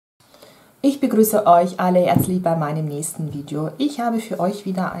Ich begrüße euch alle herzlich bei meinem nächsten Video. Ich habe für euch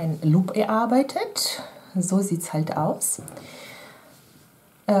wieder ein Loop erarbeitet. So sieht es halt aus.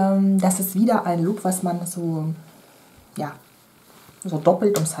 Das ist wieder ein Loop, was man so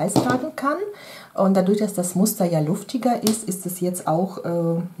doppelt ums Hals tragen kann. Und dadurch, dass das Muster ja luftiger ist, ist es jetzt auch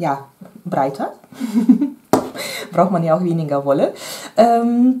breiter. Braucht man ja auch weniger Wolle.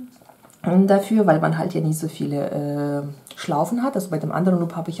 Dafür, weil man halt ja nicht so viele Schlaufen hat. Also bei dem anderen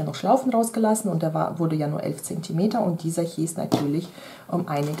Loop habe ich ja noch Schlaufen rausgelassen und der wurde ja nur 11 cm und dieser hier ist natürlich um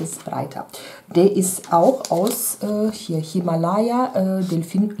einiges breiter. Der ist auch aus Himalaya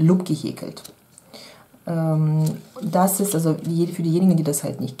Delfin Loop gehäkelt. Das ist, also für diejenigen, die das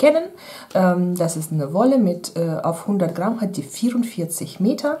halt nicht kennen, das ist eine Wolle mit auf 100 Gramm hat die 44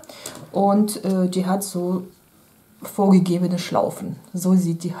 Meter und die hat so vorgegebene Schlaufen. So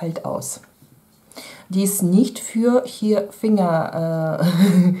sieht die halt aus. Die ist nicht für hier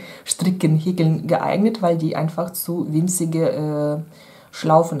Fingerstricken, Häkeln geeignet, weil die einfach zu winzige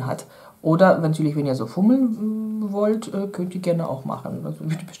Schlaufen hat. Oder natürlich, wenn ihr so fummeln wollt, könnt ihr gerne auch machen. Das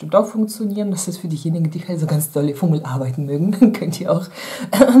würde bestimmt auch funktionieren. Das ist für diejenigen, die halt so ganz tolle Fummelarbeiten mögen. Könnt ihr auch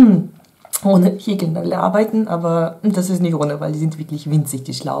ohne Häkelnadel arbeiten, aber das ist nicht ohne, weil die sind wirklich winzig,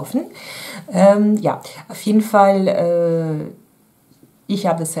 die Schlaufen. Ja, auf jeden Fall, ich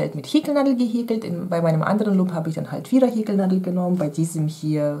habe das halt mit Häkelnadel gehäkelt. Bei meinem anderen Loop habe ich dann halt 4er Häkelnadel genommen, bei diesem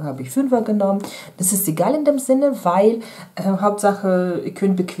hier habe ich 5er genommen. Das ist egal in dem Sinne, weil Hauptsache, ihr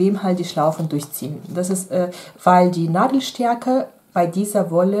könnt bequem halt die Schlaufen durchziehen. Das ist, weil die Nadelstärke bei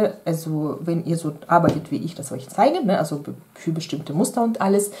dieser Wolle, also wenn ihr so arbeitet, wie ich das euch zeige, ne, also für bestimmte Muster und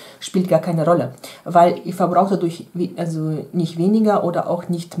alles, spielt gar keine Rolle. Weil ihr verbraucht dadurch also nicht weniger oder auch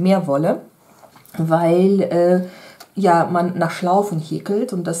nicht mehr Wolle, weil man nach Schlaufen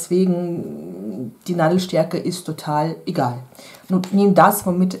häkelt und deswegen die Nadelstärke ist total egal. Nur nehmt das,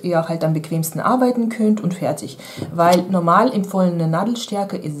 womit ihr halt am bequemsten arbeiten könnt und fertig. Weil normal empfohlene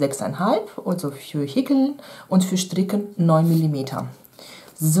Nadelstärke ist 6,5, also für Häkeln und für Stricken 9 mm.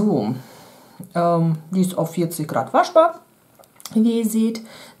 So, die ist auf 40 Grad waschbar, wie ihr seht.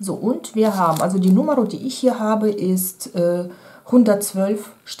 So, und wir haben, also die Nummer, die ich hier habe, ist 112-05.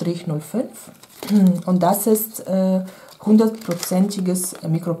 Und das ist 100%iges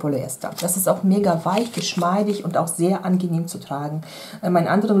Mikropolyester. Das ist auch mega weich, geschmeidig und auch sehr angenehm zu tragen. Meinen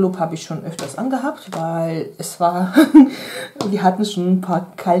anderen Loop habe ich schon öfters angehabt, weil es war, wir hatten schon ein paar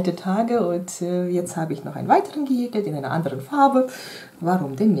kalte Tage und jetzt habe ich noch einen weiteren gehäkelt in einer anderen Farbe.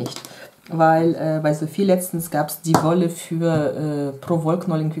 Warum denn nicht? Weil bei Sophie letztens gab es die Wolle für pro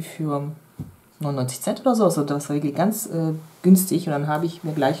Wollknoll irgendwie für 99 Cent oder so. Also das war wirklich ganz günstig und dann habe ich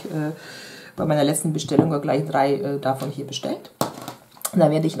mir gleich bei meiner letzten Bestellung gleich 3 davon hier bestellt. Und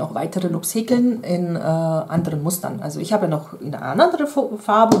dann werde ich noch weitere Loops häkeln in anderen Mustern. Also ich habe ja noch in einer anderen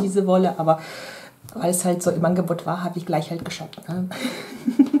Farbe diese Wolle, aber weil es halt so im Angebot war, habe ich gleich halt geshoppt. Ne?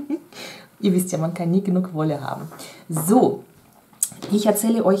 Ihr wisst ja, man kann nie genug Wolle haben. So, ich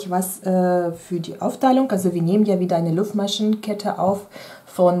erzähle euch was für die Aufteilung. Also wir nehmen ja wieder eine Luftmaschenkette auf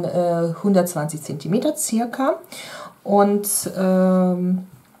von 120 cm circa. Und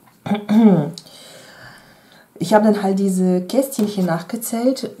ich habe dann halt diese Kästchen hier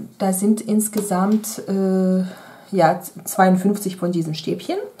nachgezählt. Da sind insgesamt 52 von diesen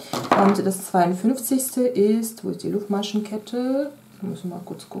Stäbchen. Und das 52. ist, wo ist die Luftmaschenkette? Ich muss mal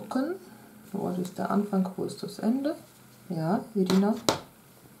kurz gucken. Wo ist der Anfang, wo ist das Ende? Ja, Irina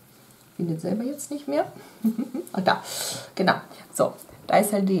findet selber jetzt nicht mehr. Und da, genau. So, da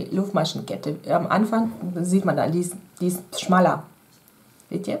ist halt die Luftmaschenkette. Am Anfang sieht man da, die ist schmaler.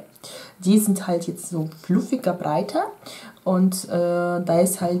 Seht ihr? Die sind halt jetzt so fluffiger, breiter und da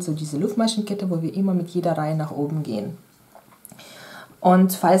ist halt so diese Luftmaschenkette, wo wir immer mit jeder Reihe nach oben gehen.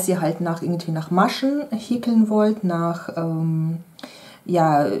 Und falls ihr halt irgendwie nach Maschen häkeln wollt,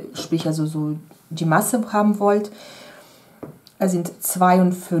 sprich also so die Masse haben wollt, sind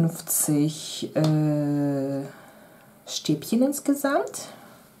 52 Stäbchen insgesamt.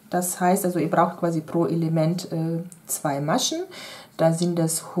 Das heißt, also ihr braucht quasi pro Element 2 Maschen. Da sind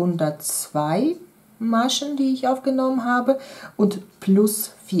es 102 Maschen, die ich aufgenommen habe und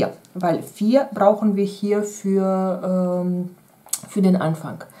plus 4, weil 4 brauchen wir hier für den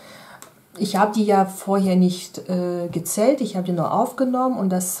Anfang. Ich habe die ja vorher nicht gezählt, ich habe die nur aufgenommen und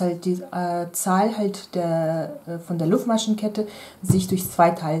das halt die Zahl halt von der Luftmaschenkette sich durch 2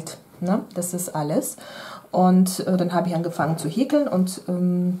 teilt. Ne? Das ist alles. Und dann habe ich angefangen zu häkeln und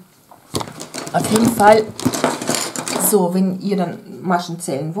auf jeden Fall, so, wenn ihr dann Maschen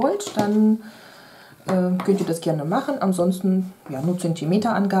zählen wollt, dann könnt ihr das gerne machen. Ansonsten ja, nur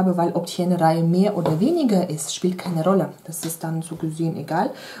Zentimeterangabe, weil ob hier eine Reihe mehr oder weniger ist, spielt keine Rolle. Das ist dann so gesehen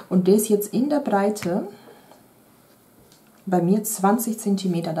egal. Und der ist jetzt in der Breite bei mir 20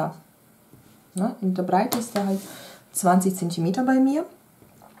 cm da. Na, in der Breite ist der halt 20 cm bei mir.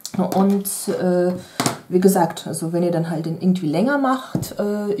 Und wie gesagt, also wenn ihr dann halt den irgendwie länger macht,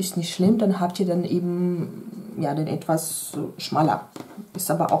 ist nicht schlimm, dann habt ihr dann eben ja, den etwas schmaler.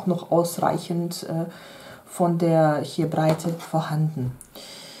 Ist aber auch noch ausreichend von der hier Breite vorhanden.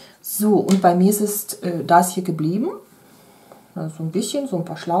 So, und bei mir ist es das hier geblieben. Also so ein bisschen, so ein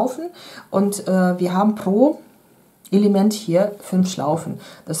paar Schlaufen. Und wir haben pro Element hier 5 Schlaufen.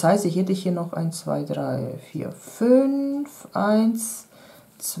 Das heißt, ich hätte hier noch 1, 2, 3, 4, 5, 1,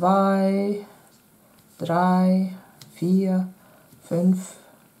 2, 3, 4, 5,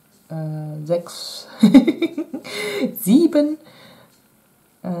 6, 7,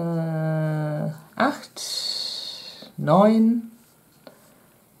 8, 9,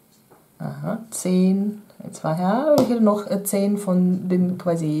 10, jetzt war ja, ich hätte noch 10 von denen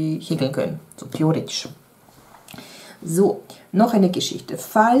quasi häkeln können, so theoretisch. So, noch eine Geschichte.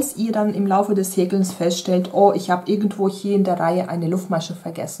 Falls ihr dann im Laufe des Häkelns feststellt, oh, ich habe irgendwo hier in der Reihe eine Luftmasche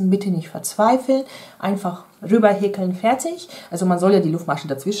vergessen, bitte nicht verzweifeln, einfach rüber häkeln, fertig. Also man soll ja die Luftmasche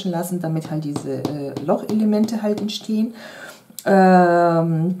dazwischen lassen, damit halt diese Lochelemente halt entstehen.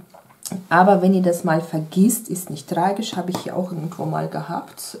 Aber wenn ihr das mal vergisst, ist nicht tragisch, habe ich hier auch irgendwo mal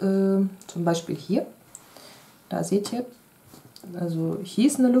gehabt. Zum Beispiel hier, da seht ihr, also hier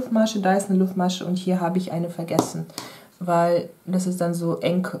ist eine Luftmasche, da ist eine Luftmasche und hier habe ich eine vergessen, weil das ist dann so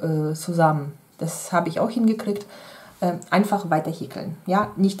eng zusammen. Das habe ich auch hingekriegt. Einfach weiter häkeln. Ja,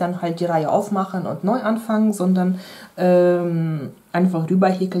 nicht dann halt die Reihe aufmachen und neu anfangen, sondern einfach rüber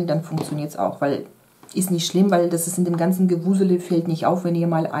häkeln, dann funktioniert es auch, weil ist nicht schlimm, weil das ist in dem ganzen Gewusele, fällt nicht auf, wenn ihr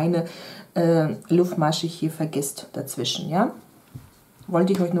mal eine Luftmasche hier vergisst dazwischen. Ja,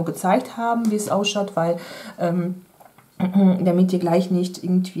 wollte ich euch nur gezeigt haben, wie es ausschaut, weil damit ihr gleich nicht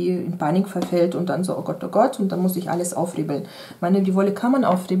irgendwie in Panik verfällt und dann so, oh Gott, und dann muss ich alles aufribbeln. Ich meine, die Wolle kann man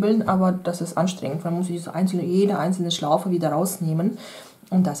aufribbeln, aber das ist anstrengend. Man muss jede einzelne Schlaufe wieder rausnehmen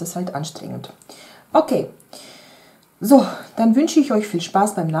und das ist halt anstrengend. Okay, so, dann wünsche ich euch viel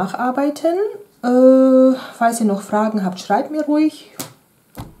Spaß beim Nacharbeiten. Falls ihr noch Fragen habt, schreibt mir ruhig.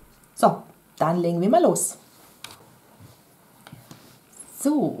 So, dann legen wir mal los.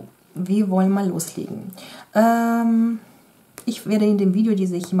 So, wir wollen mal loslegen. Ich werde in dem Video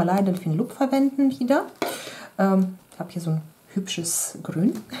diese Himalaya Look verwenden wieder. Ich habe hier so ein hübsches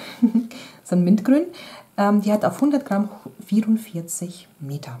Grün, so ein Mintgrün. Die hat auf 100 Gramm 44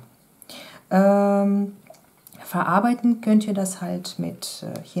 Meter. Verarbeiten könnt ihr das halt mit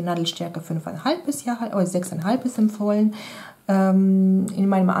hier Nadelstärke 5,5 bis 6,5 ist empfohlen. In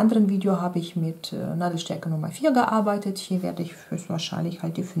meinem anderen Video habe ich mit Nadelstärke Nummer 4 gearbeitet. Hier werde ich höchstwahrscheinlich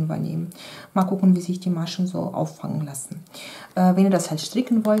halt die 5er nehmen. Mal gucken, wie sich die Maschen so auffangen lassen. Wenn ihr das halt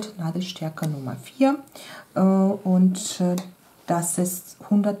stricken wollt, Nadelstärke Nummer 4. Das ist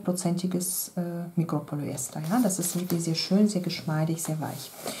 100%iges Mikropolyester. Ja? Das ist wirklich sehr schön, sehr geschmeidig, sehr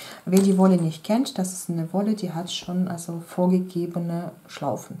weich. Wer die Wolle nicht kennt, das ist eine Wolle, die hat schon also vorgegebene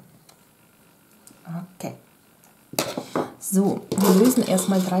Schlaufen. Okay. So, wir lösen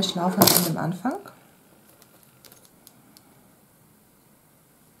erstmal 3 Schlaufen an dem Anfang.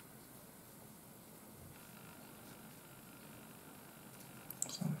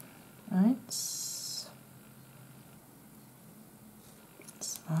 So, 1,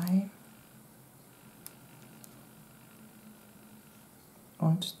 2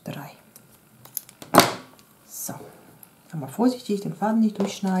 und 3. So, mal vorsichtig den Faden nicht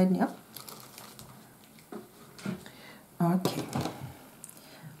durchschneiden, ja. Okay.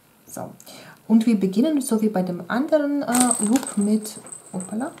 So. Und wir beginnen so wie bei dem anderen Loop mit.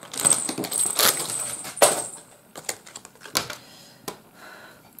 Hoppala.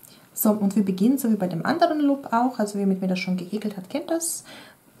 So, und wir beginnen so wie bei dem anderen Loop auch. Also wer mit mir das schon gehäkelt hat, kennt das.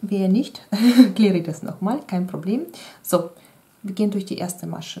 Wer nicht, kläre ich das nochmal, kein Problem. So, wir gehen durch die erste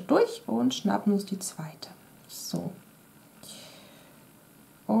Masche durch und schnappen uns die zweite. So.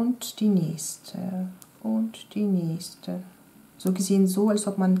 Und die nächste. Und die nächste. So gesehen so, als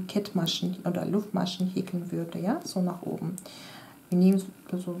ob man Kettmaschen oder Luftmaschen häkeln würde, ja, so nach oben. Wir nehmen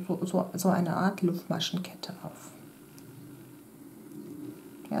so eine Art Luftmaschenkette auf.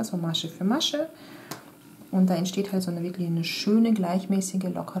 Ja, so Masche für Masche. Und da entsteht halt so wirklich eine schöne,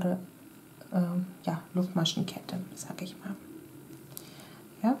 gleichmäßige, lockere ja, Luftmaschenkette, sage ich mal.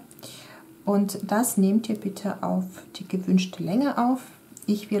 Ja. Und das nehmt ihr bitte auf die gewünschte Länge auf.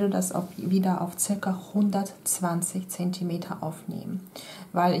 Ich werde das wieder auf ca. 120 cm aufnehmen,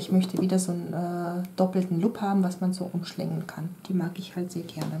 weil ich möchte wieder so einen doppelten Loop haben, was man so umschlingen kann. Die mag ich halt sehr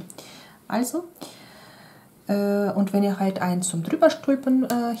gerne. Also, und wenn ihr halt einen zum Drüberstülpen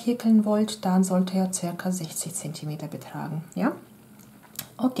häkeln wollt, dann sollte er ca. 60 cm betragen. Ja?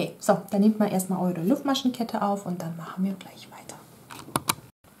 Okay, so, dann nehmt mal erstmal eure Luftmaschenkette auf und dann machen wir gleich weiter.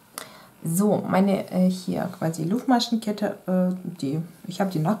 So, meine hier quasi Luftmaschenkette, ich habe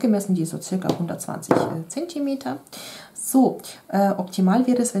die nachgemessen, die ist so circa 120 cm. So, optimal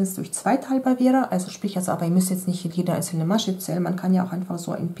wäre es, wenn es durch 2 teilbar wäre, also sprich, aber ihr müsst jetzt nicht jede einzelne Masche zählen, man kann ja auch einfach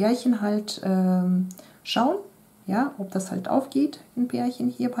so in Pärchen halt schauen, ja, ob das halt aufgeht, in Pärchen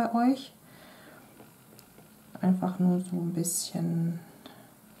hier bei euch. Einfach nur so ein bisschen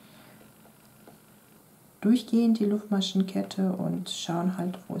durchgehen die Luftmaschenkette und schauen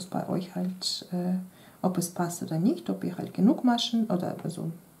halt, wo es bei euch halt, ob es passt oder nicht, ob ihr halt genug Maschen oder also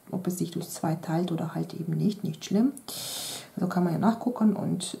ob es sich durch 2 teilt oder halt eben nicht, nicht schlimm. Also kann man ja nachgucken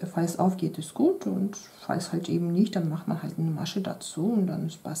und falls es aufgeht, ist gut und falls halt eben nicht, dann macht man halt eine Masche dazu und dann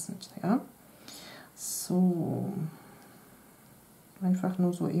ist passend, ja. So, einfach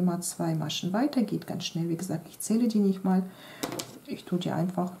nur so immer 2 Maschen weiter, geht ganz schnell, wie gesagt, ich zähle die nicht mal, ich tue die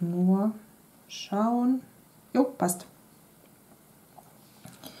einfach nur schauen. Jo, passt.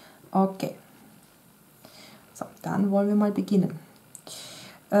 Okay. So, dann wollen wir mal beginnen.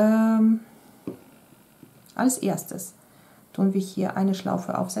 Als erstes tun wir hier eine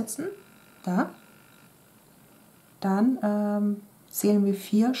Schlaufe aufsetzen. Da. Dann zählen wir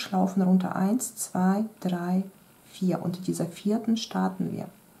 4 Schlaufen runter. 1, 2, 3, 4. Unter dieser 4. starten wir.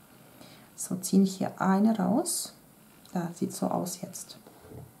 So, ziehen hier eine raus. Da sieht so aus jetzt.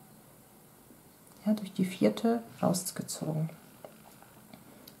 Ja, durch die 4. rausgezogen.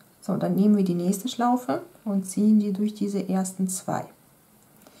 So, dann nehmen wir die nächste Schlaufe und ziehen die durch diese ersten 2.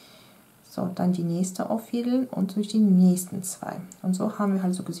 So, dann die nächste auffädeln und durch die nächsten 2. Und so haben wir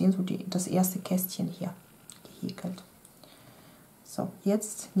halt so gesehen, so das erste Kästchen hier gehäkelt. So,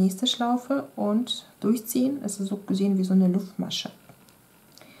 jetzt nächste Schlaufe und durchziehen. Es ist so gesehen wie so eine Luftmasche.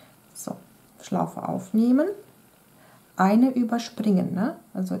 So, Schlaufe aufnehmen. Eine überspringen, ne?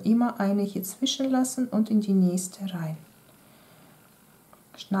 Also immer eine hier zwischen lassen und in die nächste rein.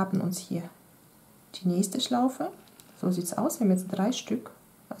 Schnappen uns hier die nächste Schlaufe. So sieht es aus. Wir haben jetzt 3 Stück,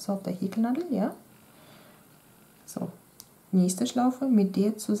 also auf der Häkelnadel, ja. So, nächste Schlaufe mit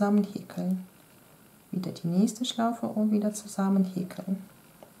der zusammen häkeln. Wieder die nächste Schlaufe und wieder zusammen häkeln.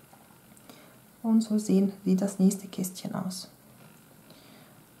 Und so sieht das nächste Kästchen aus.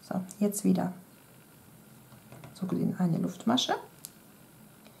 So, jetzt wieder so gesehen eine Luftmasche,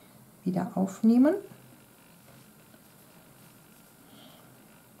 wieder aufnehmen,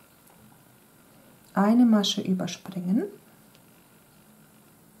 eine Masche überspringen,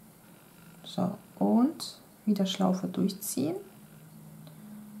 so, und wieder Schlaufe durchziehen,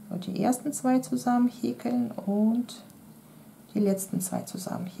 so, die ersten 2 zusammen häkeln und die letzten 2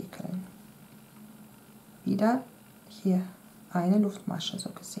 zusammen häkeln. Wieder hier eine Luftmasche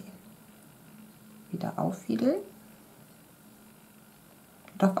so gesehen. Wieder auffädeln.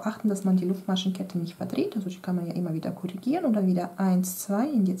 Darauf achten, dass man die Luftmaschenkette nicht verdreht, also die kann man ja immer wieder korrigieren und dann wieder 1, 2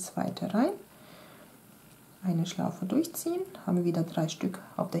 in die zweite rein. Eine Schlaufe durchziehen, haben wir wieder 3 Stück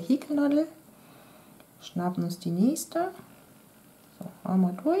auf der Häkelnadel, schnappen uns die nächste, so,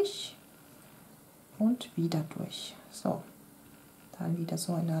 einmal durch und wieder durch. So, dann wieder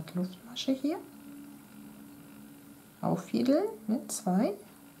so eine Art Luftmasche hier, auffädeln mit 2,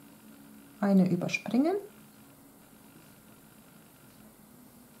 eine überspringen,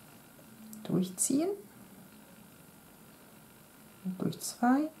 durchziehen, durch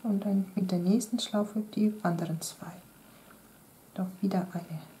 2 und dann mit der nächsten Schlaufe die anderen 2. Doch wieder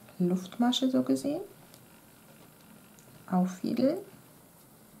eine Luftmasche so gesehen, auffädeln,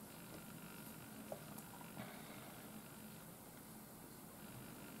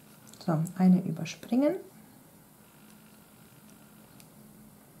 so, eine überspringen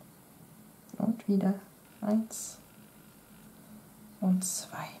und wieder 1 und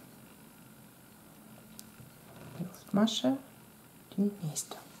 2. Luftmasche, die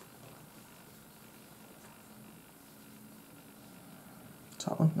nächste.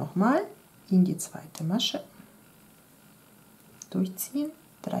 So, und nochmal in die zweite Masche durchziehen,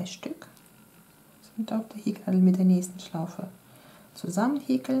 3 Stück sind auf der Häkelnadel mit der nächsten Schlaufe zusammen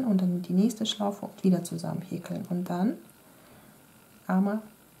häkeln und dann die nächste Schlaufe und wieder zusammen häkeln und dann einmal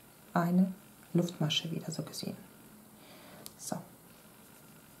eine Luftmasche wieder so gesehen. So,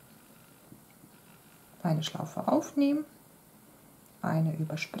 eine Schlaufe aufnehmen, eine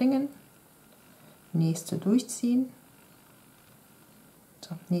überspringen, nächste durchziehen,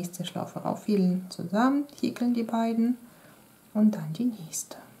 So, nächste Schlaufe auffädeln, zusammen häkeln die beiden und dann die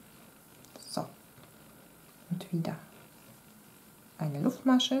nächste. So, und wieder eine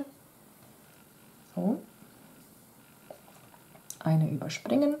Luftmasche, so, eine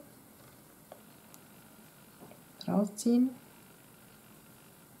überspringen, rausziehen,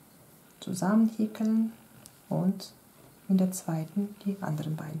 zusammen häkeln und in der zweiten die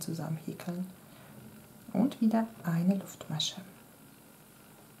anderen beiden zusammen häkeln und wieder eine Luftmasche.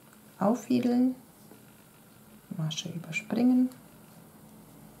 Auffädeln, Masche überspringen,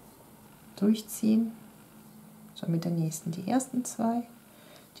 durchziehen, so mit der nächsten die ersten zwei,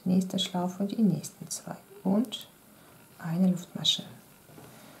 die nächste Schlaufe die nächsten zwei und eine Luftmasche.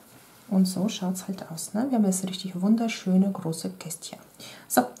 Und so schaut es halt aus. Ne? Wir haben jetzt richtig wunderschöne große Kästchen.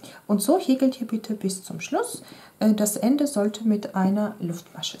 So, und so häkelt ihr bitte bis zum Schluss. Das Ende sollte mit einer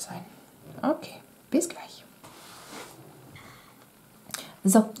Luftmasche sein. Okay, bis gleich.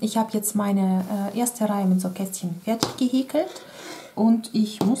 So, ich habe jetzt meine erste Reihe mit so Kästchen fertig gehäkelt. Und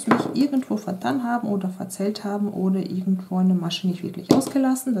ich muss mich irgendwo vertan haben oder verzählt haben oder irgendwo eine Masche nicht wirklich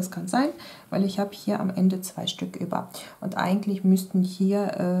ausgelassen. Das kann sein, weil ich habe hier am Ende 2 Stück über. Und eigentlich müssten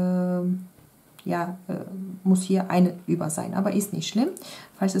hier, muss hier eine über sein. Aber ist nicht schlimm.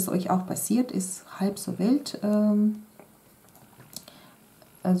 Falls es euch auch passiert, ist halb so wild.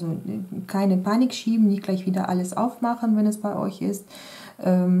 Also keine Panik schieben, nicht gleich wieder alles aufmachen, wenn es bei euch ist.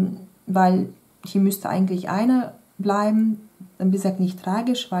 Weil hier müsste eigentlich eine bleiben. Wie gesagt, nicht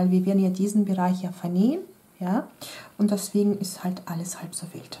tragisch, weil wir werden ja diesen Bereich ja vernähen, ja, und deswegen ist halt alles halb so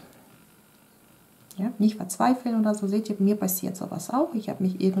wild. Ja, nicht verzweifeln oder so, seht ihr, mir passiert sowas auch, ich habe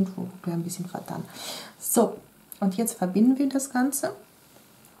mich irgendwo ein bisschen vertan. So, und jetzt verbinden wir das Ganze.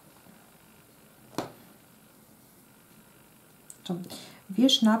 So, wir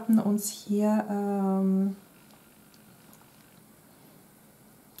schnappen uns hier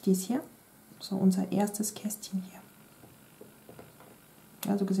dies hier, so unser erstes Kästchen hier.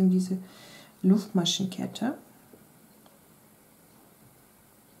 Ja, so gesehen diese Luftmaschenkette.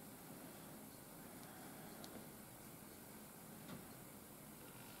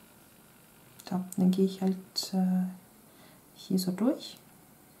 So, dann gehe ich halt hier so durch.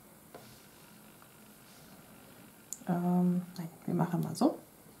 Nein, wir machen mal so.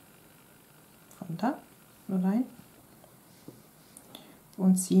 Von da rein.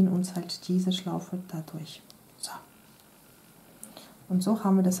 Und ziehen uns halt diese Schlaufe da durch. So. Und so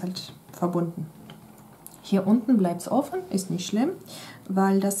haben wir das halt verbunden. Hier unten bleibt es offen, ist nicht schlimm,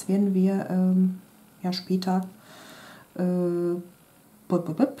 weil das werden wir ja später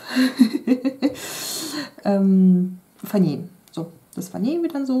vernähen. So, das vernähen wir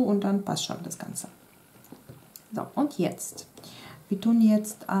dann so und dann passt schon das Ganze. So, und jetzt. Wir tun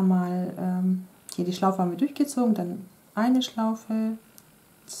jetzt einmal, hier die Schlaufe haben wir durchgezogen, dann eine Schlaufe,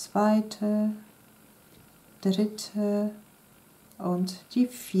 zweite, dritte, und die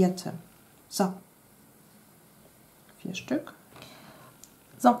vierte. So, 4 Stück.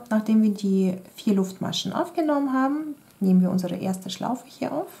 So, nachdem wir die 4 Luftmaschen aufgenommen haben, nehmen wir unsere erste Schlaufe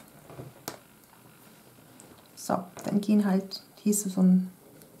hier auf. So, dann gehen halt, hier ist so ein,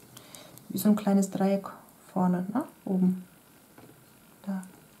 wie so ein kleines Dreieck vorne, ne? Oben.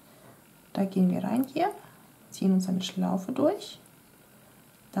 Da gehen wir rein hier, ziehen uns eine Schlaufe durch,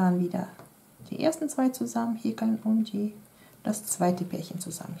 dann wieder die ersten 2 zusammen häkeln und das zweite Pärchen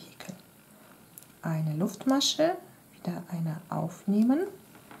zusammen häkeln. Eine Luftmasche, wieder eine aufnehmen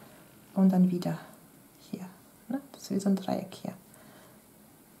und dann wieder hier. Ne? Das ist wie so ein Dreieck hier.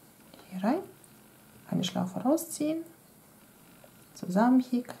 Hier rein, eine Schlaufe rausziehen, zusammen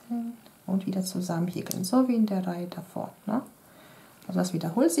häkeln und wieder zusammen häkeln, so wie in der Reihe davor. Ne? Also das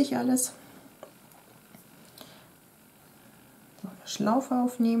wiederholt sich alles. So, eine Schlaufe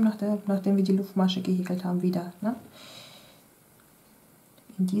aufnehmen, nachdem wir die Luftmasche gehäkelt haben, wieder. Ne?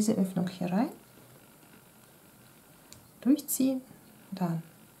 In diese Öffnung hier rein, durchziehen, dann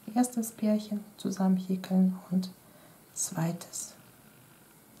erstes Pärchen zusammen häkeln und zweites.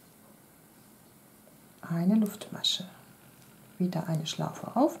 Eine Luftmasche, wieder eine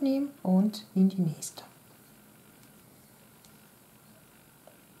Schlaufe aufnehmen und in die nächste.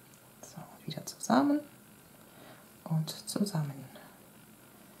 So, wieder zusammen und zusammen.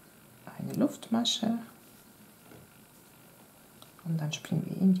 Eine Luftmasche. Und dann springen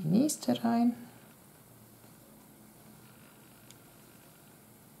wir in die nächste rein.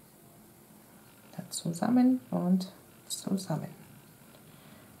 Dann zusammen und zusammen.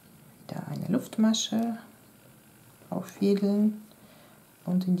 Wieder eine Luftmasche, auffädeln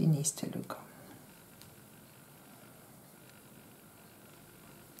und in die nächste Lücke.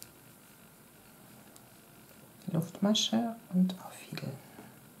 Luftmasche und auffädeln.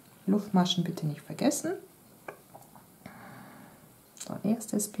 Luftmaschen bitte nicht vergessen. So,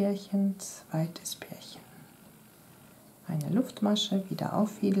 erstes Pärchen, zweites Pärchen. Eine Luftmasche, wieder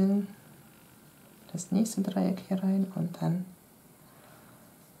auffädeln, das nächste Dreieck hier rein und dann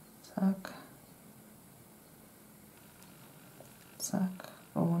zack, zack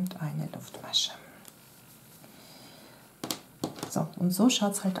und eine Luftmasche. So, und so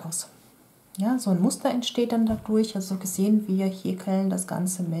schaut es halt aus. Ja, so ein Muster entsteht dann dadurch, also gesehen, wir häkeln das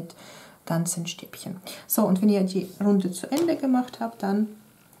Ganze mit ganzen Stäbchen. So, und wenn ihr die Runde zu Ende gemacht habt, dann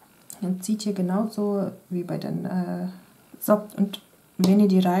zieht ihr genauso wie bei den... so, und wenn ihr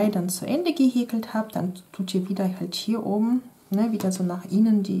die Reihe dann zu Ende gehäkelt habt, dann tut ihr wieder halt hier oben, ne, wieder so nach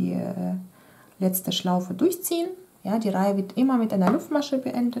innen die letzte Schlaufe durchziehen. Ja, die Reihe wird immer mit einer Luftmasche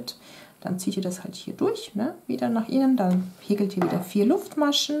beendet. Dann zieht ihr das halt hier durch, ne, wieder nach innen, dann häkelt ihr wieder 4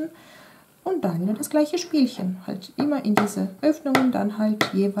 Luftmaschen. Und dann wieder das gleiche Spielchen. Halt immer in diese Öffnungen dann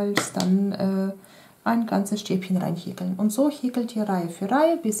halt jeweils dann ein ganzes Stäbchen reinhäkeln. Und so häkelt ihr Reihe für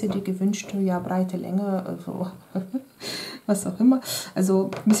Reihe, bis ihr die gewünschte Breite, Länge, also was auch immer,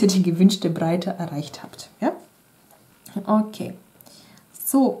 also bis ihr die gewünschte Breite erreicht habt. Ja? Okay.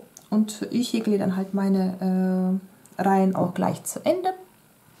 So, und ich häkle dann halt meine Reihen auch gleich zu Ende.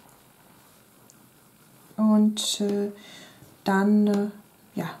 Und dann,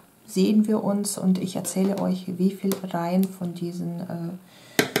 ja, sehen wir uns und ich erzähle euch, wie viele Reihen von diesen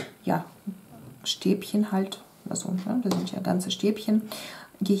ja, Stäbchen halt, also ja, das sind ja ganze Stäbchen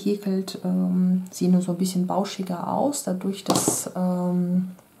gehäkelt, sehen nur so ein bisschen bauschiger aus, dadurch, dass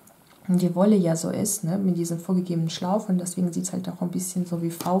die Wolle ja so ist, ne, mit diesen vorgegebenen Schlaufen, deswegen sieht es halt auch ein bisschen so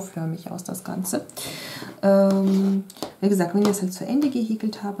wie V-förmig aus, das Ganze. Wie gesagt, wenn ich es halt zu Ende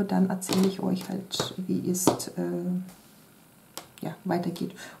gehäkelt habe, dann erzähle ich euch halt, wie es ja,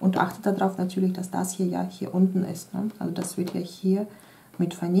 weitergeht. Und achtet darauf natürlich, dass das hier ja hier unten ist. Ne? Also das wird ja hier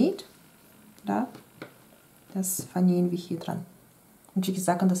mit vernäht. Da, das vernähen wir hier dran. Und wie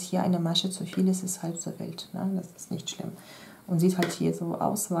gesagt, dass hier eine Masche zu viel ist, ist halb so wild. Ne? Das ist nicht schlimm. Und sieht halt hier so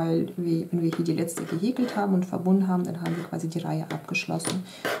aus, weil wenn wir hier die letzte gehäkelt haben und verbunden haben, dann haben wir quasi die Reihe abgeschlossen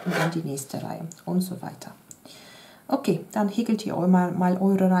und dann die nächste Reihe und so weiter. Okay, dann häkelt ihr mal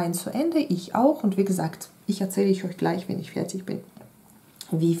eure Reihen zu Ende, ich auch. Und wie gesagt, ich erzähle euch gleich, wenn ich fertig bin,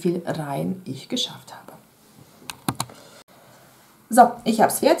 wie viele Reihen ich geschafft habe. So, ich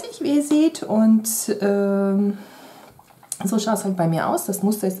habe es fertig, wie ihr seht. Und so schaut es halt bei mir aus. Das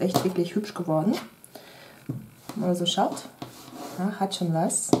Muster ist echt wirklich hübsch geworden. Also schaut, ja, hat schon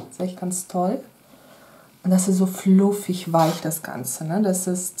was. Das ist echt ganz toll. Und das ist so fluffig weich, das Ganze. Ne? Das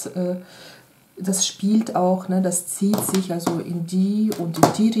ist... das spielt auch, ne, das zieht sich also in die und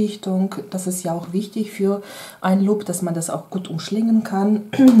in die Richtung. Das ist ja auch wichtig für ein Look, dass man das auch gut umschlingen kann.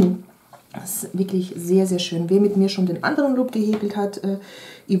 Das ist wirklich sehr, sehr schön. Wer mit mir schon den anderen Look gehäkelt hat,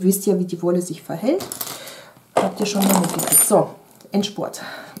 ihr wisst ja, wie die Wolle sich verhält. Habt ihr schon mal mitgekriegt. So, Endspurt.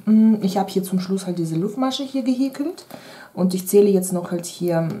 Ich habe hier zum Schluss halt diese Luftmasche hier gehäkelt. Und ich zähle jetzt noch halt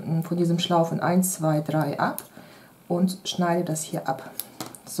hier von diesem Schlaufen 1, 2, 3 ab und schneide das hier ab.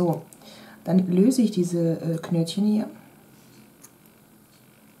 So. Dann löse ich diese Knötchen hier.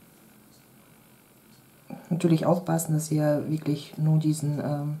 Natürlich aufpassen, dass ihr wirklich nur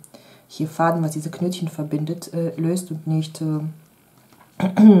diesen hier Faden, was diese Knötchen verbindet, löst und nicht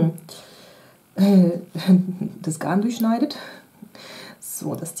das Garn durchschneidet.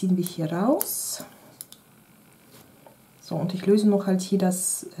 So, das ziehen wir hier raus. So, und ich löse noch halt hier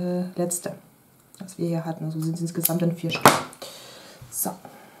das letzte, was wir hier hatten. Also sind es insgesamt dann 4 Stück. So.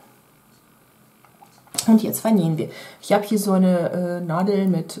 Und jetzt vernähen wir. Ich habe hier so eine Nadel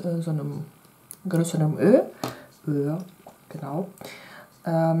mit so einem größeren Ö, genau,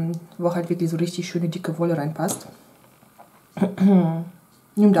 wo halt wirklich so richtig schöne dicke Wolle reinpasst.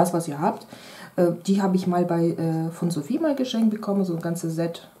 Nehmt das, was ihr habt. Die habe ich mal von Sophie mal geschenkt bekommen, so ein ganzes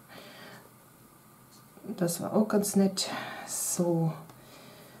Set. Das war auch ganz nett. So,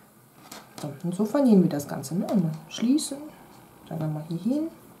 und so vernähen wir das Ganze. Ne? Mal schließen, dann einmal hier hin.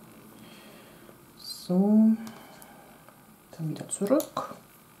 So, dann wieder zurück.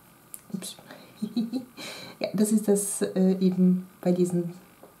 Ups. Ja, das ist das eben bei diesen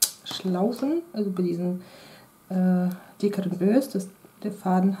Schlaufen, also bei diesen dickeren Ös, dass der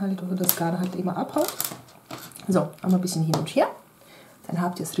Faden halt oder das Garn halt immer abhaut. So, einmal ein bisschen hin und her. Dann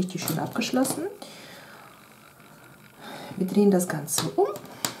habt ihr es richtig schön abgeschlossen. Wir drehen das Ganze um.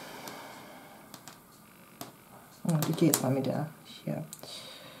 Und ich gehe jetzt mal mit der hier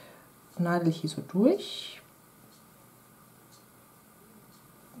Nadel hier so durch.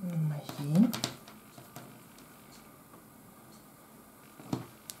 Mal hier.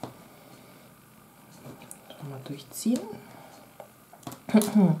 Mal durchziehen.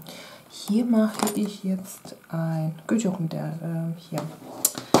 Hier mache ich jetzt ein, könnt ihr auch mit der hier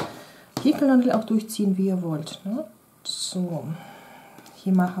Häkelnadel auch durchziehen, wie ihr wollt. Ne? So,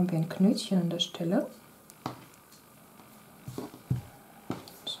 hier machen wir ein Knötchen an der Stelle.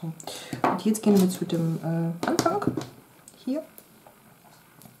 So. Und jetzt gehen wir zu dem Anfang. Hier.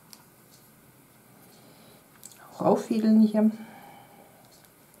 Auch auffädeln hier.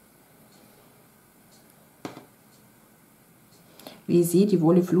 Wie ihr seht, die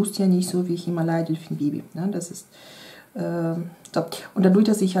Wolle fließt ja nicht so wie Himalaya Delfinbaby. Ne? Das ist so. Und dadurch,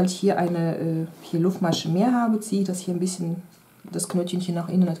 dass ich halt hier eine hier Luftmasche mehr habe, ziehe ich das hier ein bisschen, das Knötchen hier nach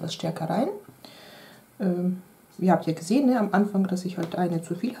innen etwas stärker rein. Ihr habt ja gesehen, ne, am Anfang, dass ich halt eine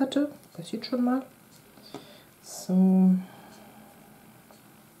zu viel hatte. Passiert schon mal. So. Dann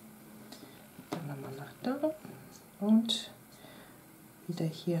nochmal nach da. Und wieder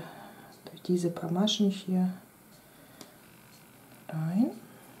hier durch diese paar Maschen hier rein.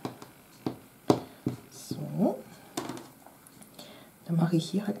 So. Dann mache ich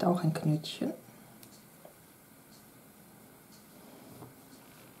hier halt auch ein Knötchen.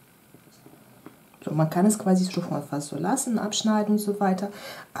 So, man kann es quasi schon fast so lassen, abschneiden und so weiter.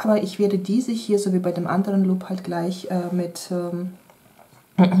 Aber ich werde diese hier, so wie bei dem anderen Loop, halt gleich mit so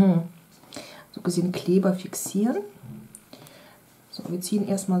gesehen Kleber fixieren. So, wir ziehen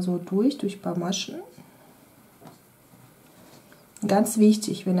erstmal so durch ein paar Maschen. Ganz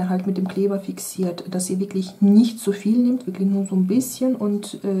wichtig, wenn ihr halt mit dem Kleber fixiert, dass ihr wirklich nicht zu viel nehmt, wirklich nur so ein bisschen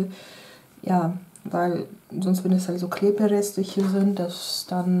und ja, weil sonst, wenn es halt so Klebereste hier sind, dass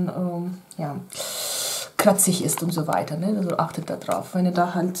dann ja, kratzig ist und so weiter. Ne? Also achtet da drauf. Wenn ihr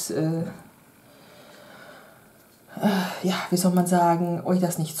da halt, ja, wie soll man sagen, euch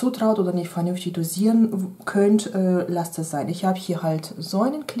das nicht zutraut oder nicht vernünftig dosieren könnt, lasst es sein. Ich habe hier halt so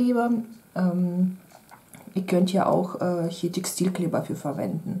einen Kleber. Ihr könnt ja auch hier Textilkleber für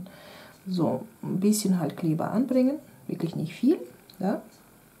verwenden. So, ein bisschen halt Kleber anbringen, wirklich nicht viel. Ja?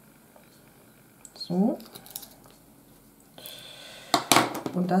 So.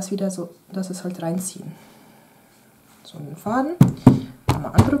 Und das wieder so, dass es halt reinziehen. So, den Faden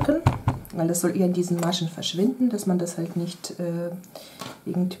einmal andrücken, weil das soll eher in diesen Maschen verschwinden, dass man das halt nicht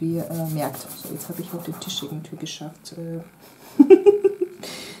irgendwie merkt. So, jetzt habe ich auf den Tisch irgendwie geschafft.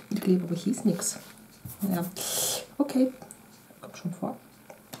 Mit Kleber, aber hieß nichts. Ja, okay, kommt schon vor.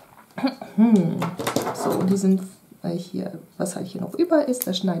 So, und diesen hier, was halt hier noch über ist,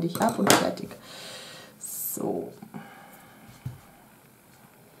 das schneide ich ab und fertig. So.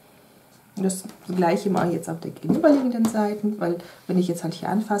 Das gleiche mache ich jetzt auf der gegenüberliegenden Seite, weil wenn ich jetzt halt hier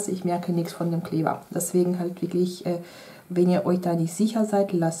anfasse, ich merke nichts von dem Kleber. Deswegen halt wirklich, wenn ihr euch da nicht sicher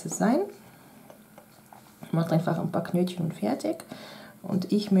seid, lasst es sein. Macht einfach ein paar Knötchen und fertig.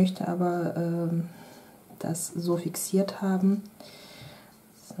 Und ich möchte aber das so fixiert haben.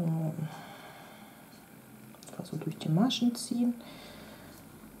 So. Also durch die Maschen ziehen.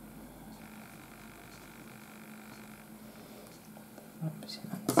 Ein bisschen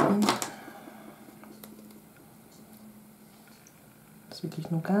anziehen. Das ist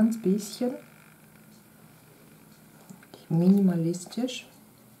wirklich nur ganz bisschen. Minimalistisch.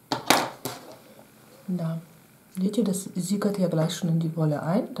 Da. Seht ihr, das sickert ja gleich schon in die Wolle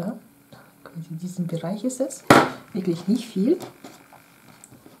ein. Da. In diesem Bereich ist es. Wirklich nicht viel.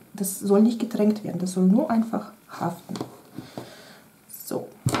 Das soll nicht gedrängt werden. Das soll nur einfach haften. So.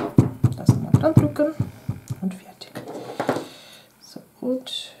 Das mal dran drücken und fertig. So,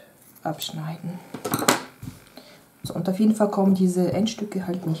 und abschneiden. So, und auf jeden Fall kommen diese Endstücke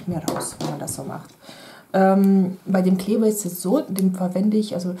halt nicht mehr raus, wenn man das so macht. Bei dem Kleber ist es so, den verwende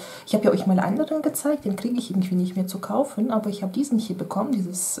ich, also ich habe ja euch mal einen anderen gezeigt, den kriege ich irgendwie nicht mehr zu kaufen, aber ich habe diesen hier bekommen,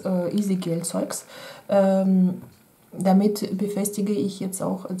 dieses Easy Gel Zeugs. Damit befestige ich jetzt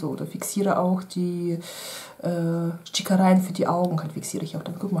auch, also oder fixiere auch die Stickereien für die Augen, halt fixiere ich auch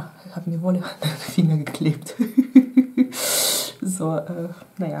dann. Guck mal, ich habe mir Wolle an den Finger geklebt. So,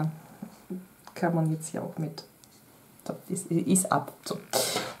 naja, kann man jetzt ja auch mit, so, ist ab. So.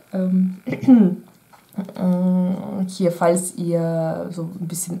 Hier, falls ihr so ein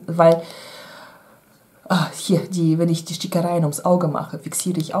bisschen, weil hier, wenn ich die Stickereien ums Auge mache,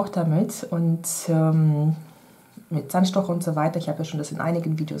 fixiere ich auch damit und mit Zahnstocher und so weiter. Ich habe ja schon das in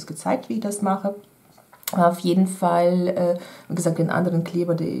einigen Videos gezeigt, wie ich das mache. Auf jeden Fall, wie gesagt, den anderen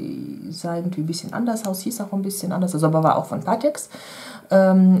Kleber, der sah irgendwie ein bisschen anders aus, hieß auch ein bisschen anders, also aber war auch von Patex.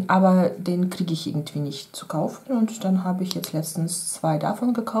 Aber den kriege ich irgendwie nicht zu kaufen und dann habe ich jetzt letztens 2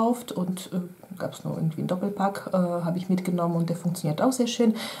 davon gekauft und gab es nur irgendwie einen Doppelpack, habe ich mitgenommen und der funktioniert auch sehr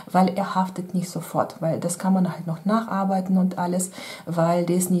schön, weil er haftet nicht sofort, weil das kann man halt noch nacharbeiten und alles, weil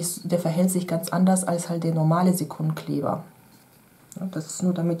der verhält sich ganz anders als halt der normale Sekundenkleber. Das ist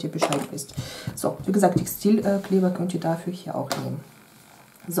nur, damit ihr Bescheid wisst. So, wie gesagt, Textilkleber könnt ihr dafür hier auch nehmen.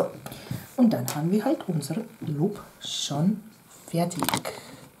 So, und dann haben wir halt unseren Loop schon fertig.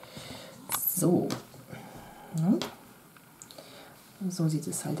 So, ja. So sieht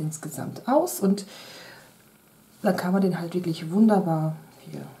es halt insgesamt aus und dann kann man den halt wirklich wunderbar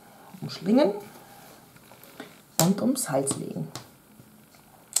hier umschlingen und ums Hals legen.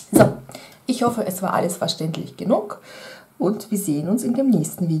 So, ich hoffe, es war alles verständlich genug und wir sehen uns in dem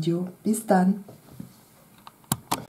nächsten Video. Bis dann!